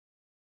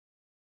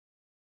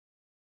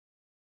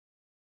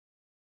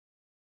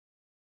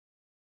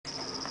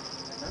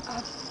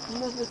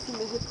never seen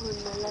a hippo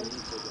in my life.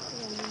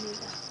 Yeah, me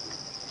neither.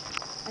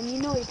 And you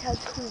know it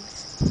has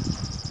hooves.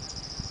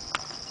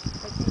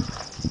 I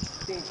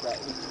think that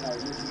it's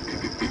like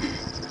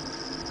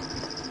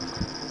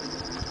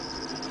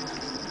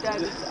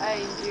Dad is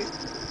eyeing you.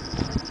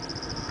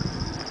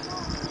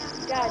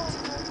 Dad,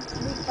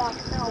 move back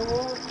now.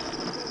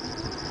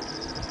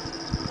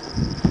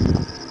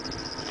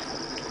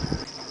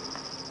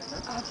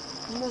 I've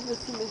never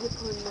seen a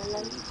hippo in my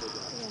life.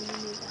 Yeah, me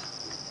neither.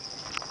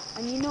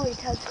 And you know it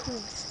has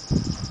hooves.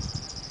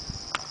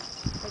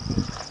 I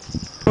think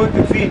go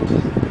to feed.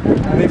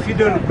 They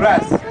feed on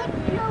grass.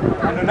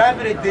 And on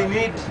average they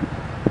need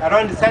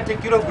around 30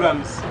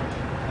 kilograms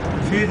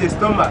to fill the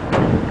stomach.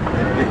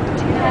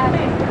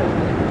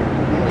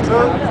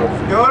 So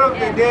the whole of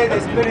the day they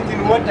spend it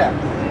in water.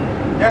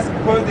 Just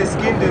because the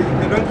skin, they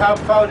don't have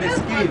found the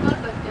skin.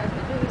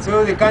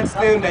 So they can't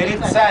stay on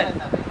direct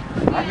sun.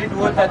 I need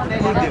water to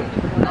cool them.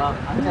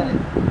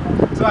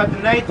 So at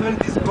night when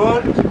it is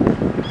cold,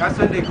 that's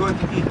when they go to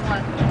eat.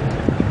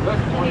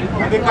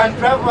 And they can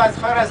travel as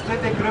far as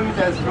 20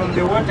 kilometers from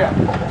the water.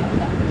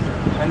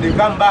 And they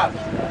come back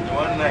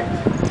one night.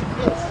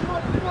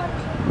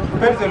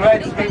 Depends on where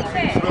it's going to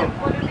feed from.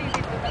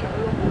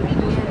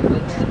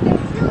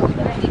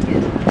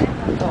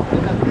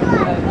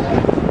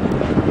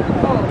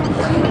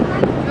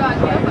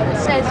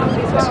 says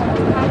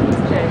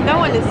That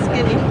one is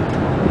skinny.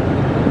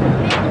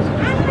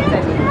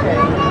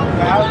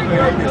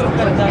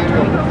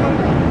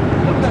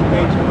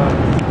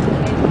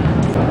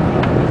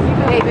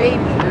 hey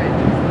baby.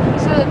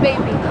 So the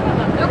baby.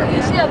 Look,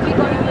 you see a big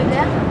one over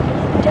there?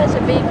 There's a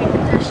baby,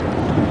 Natasha.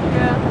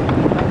 Yeah.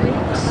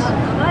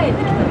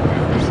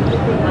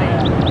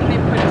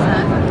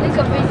 Take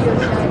a video,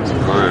 Dad.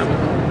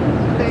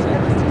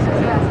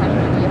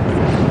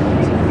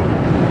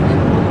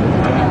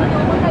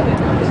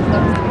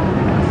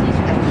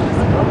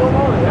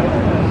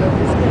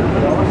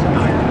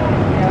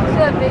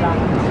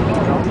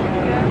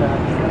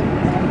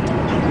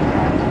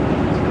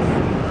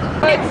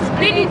 It's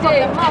big from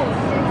the mouth.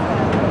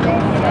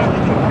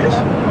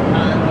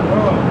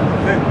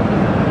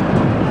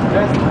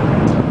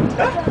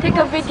 Take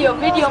a video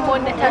more,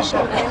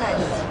 Natasha.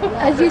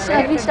 Have you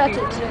started?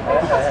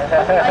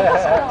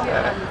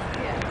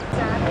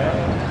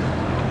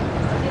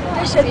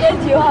 Natasha,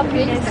 get your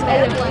happiness,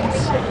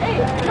 elephants.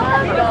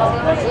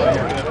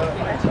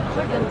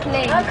 You're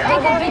playing.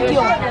 Take a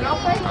video.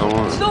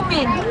 Zoom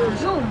in.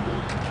 Zoom.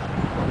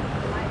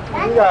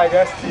 These are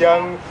just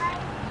young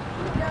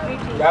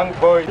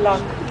boys.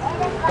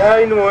 They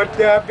are in water.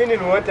 They have been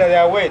in water. They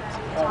are wet.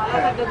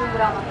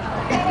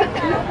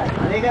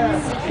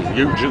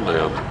 Huge, they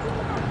are.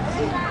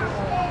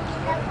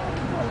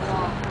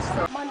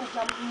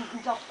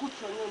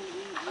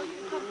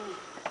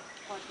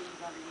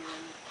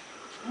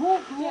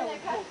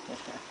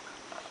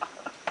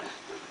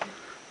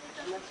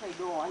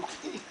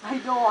 I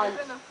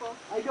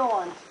don't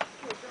want.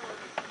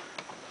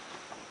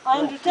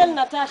 And to tell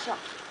Natasha.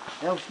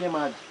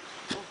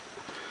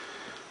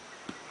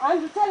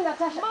 And to tell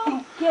Natasha.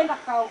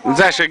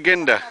 Natasha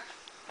Genda.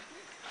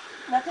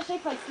 Natasha,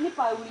 if I sleep,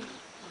 I will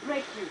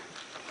break you.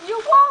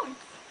 You won't.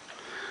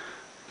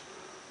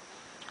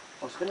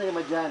 See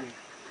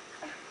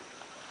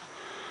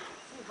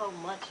how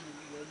much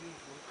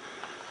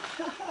you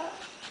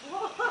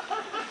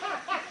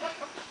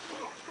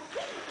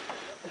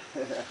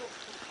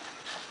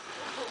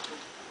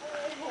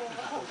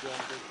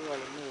are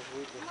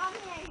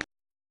using.